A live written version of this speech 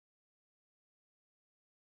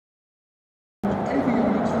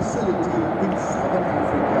facility in Southern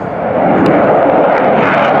Africa.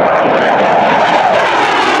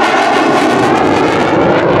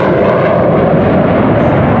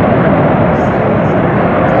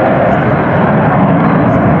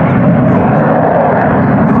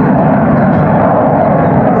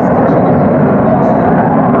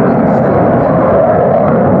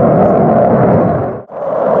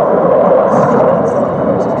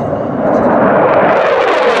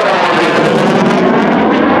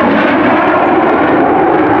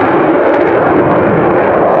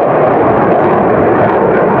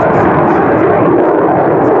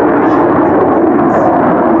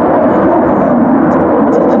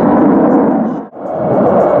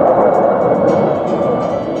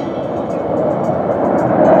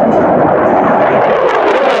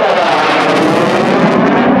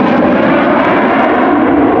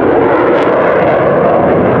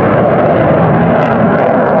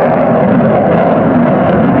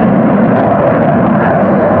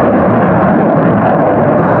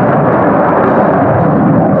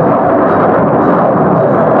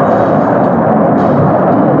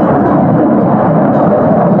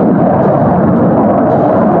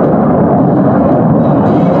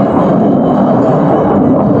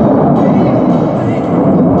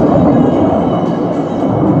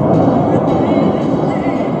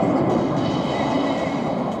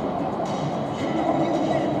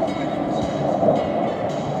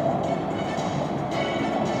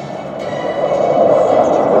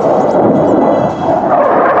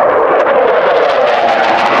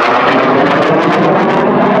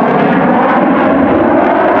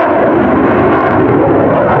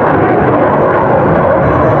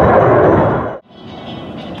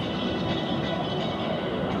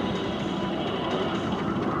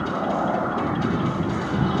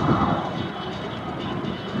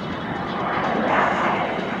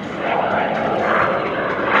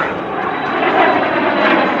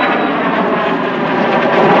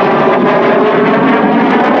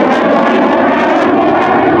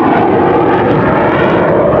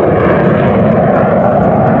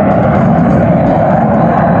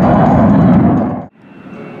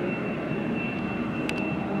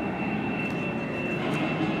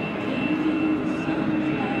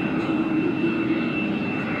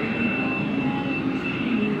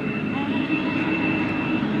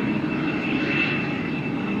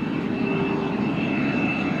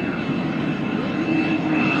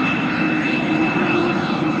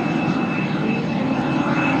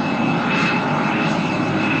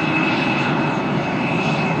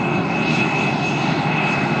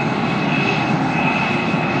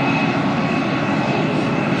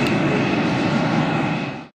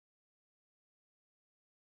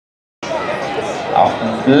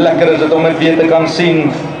 Lekker is het om het weer te kan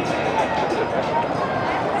zien.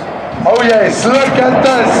 Oh yes, look at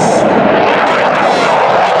this!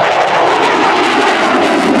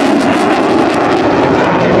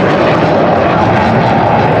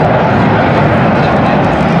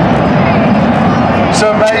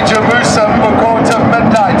 Sir Major Musa Makota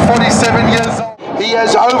Midnight, 47 years old. He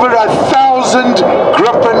has over 1,000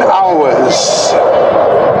 Gripen hours.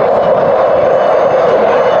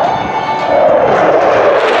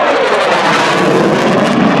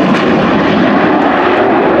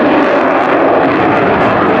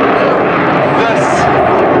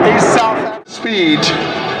 Speed.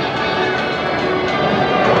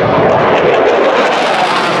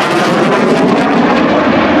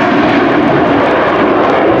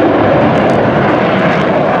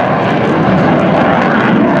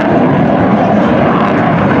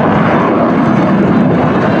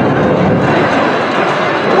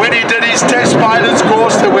 When he did his test pilots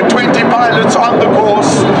course, there were 20 pilots on the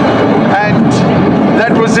course, and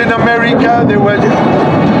that was in America. There were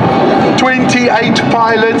 28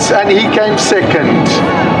 pilots and he came second.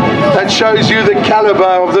 That shows you the caliber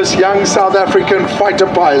of this young South African fighter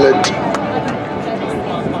pilot.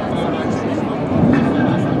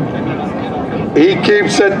 He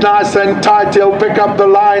keeps it nice and tight. He'll pick up the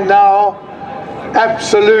line now.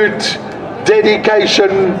 Absolute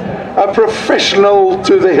dedication, a professional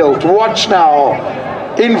to the hilt. Watch now.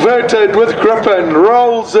 Inverted with Gripen,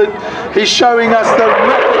 rolls it. He's showing us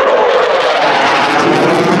the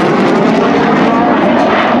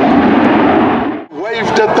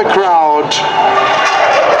at the crowd.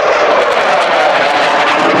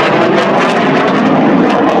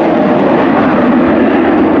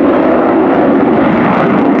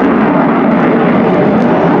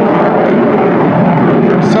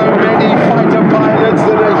 So many fighter pilots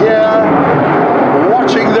that are here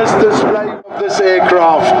watching this display of this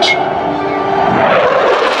aircraft.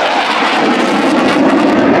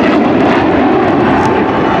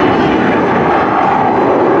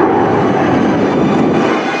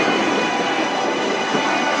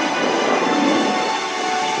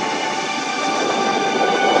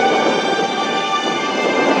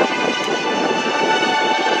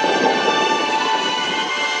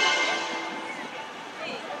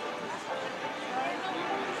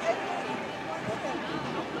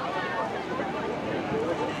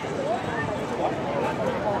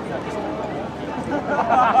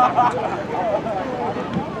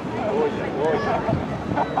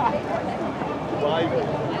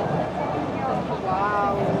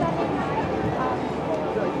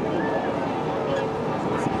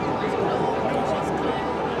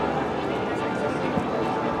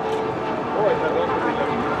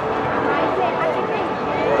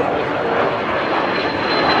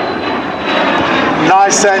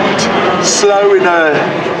 Nice and slow in a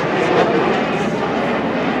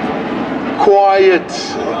quiet,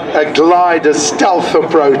 a glide, a stealth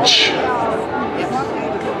approach.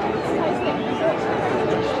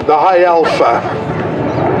 The High Alpha,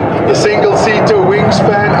 the single-seater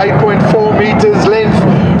wingspan 8.4 meters, length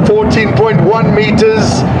 14.1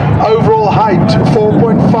 meters, overall height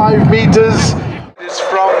 4.5 meters. It's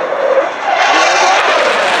from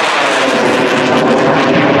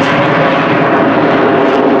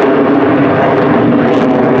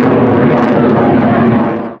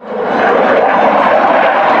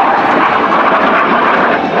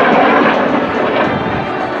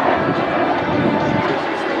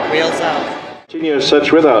continue as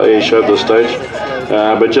such with our air show at this stage,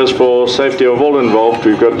 but just for safety of all involved,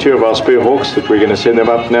 we've got 2 of our spare Hawks that we're going to send them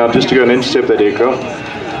up now just to go and intercept that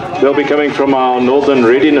aircraft. They'll be coming from our northern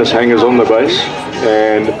readiness hangars on the base,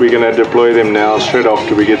 and we're going to deploy them now straight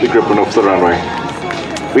after we get the Gripen off the runway.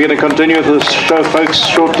 We're going to continue with this show, folks.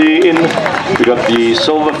 Shortly in, we got the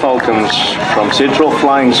Silver Falcons from Central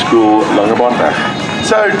Flying School, Langebaan.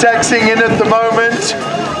 so taxiing in at the moment.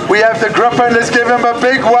 We have the Gripen. Let's give him a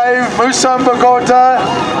big wave. Musambagota.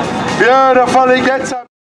 Beautiful. He gets up.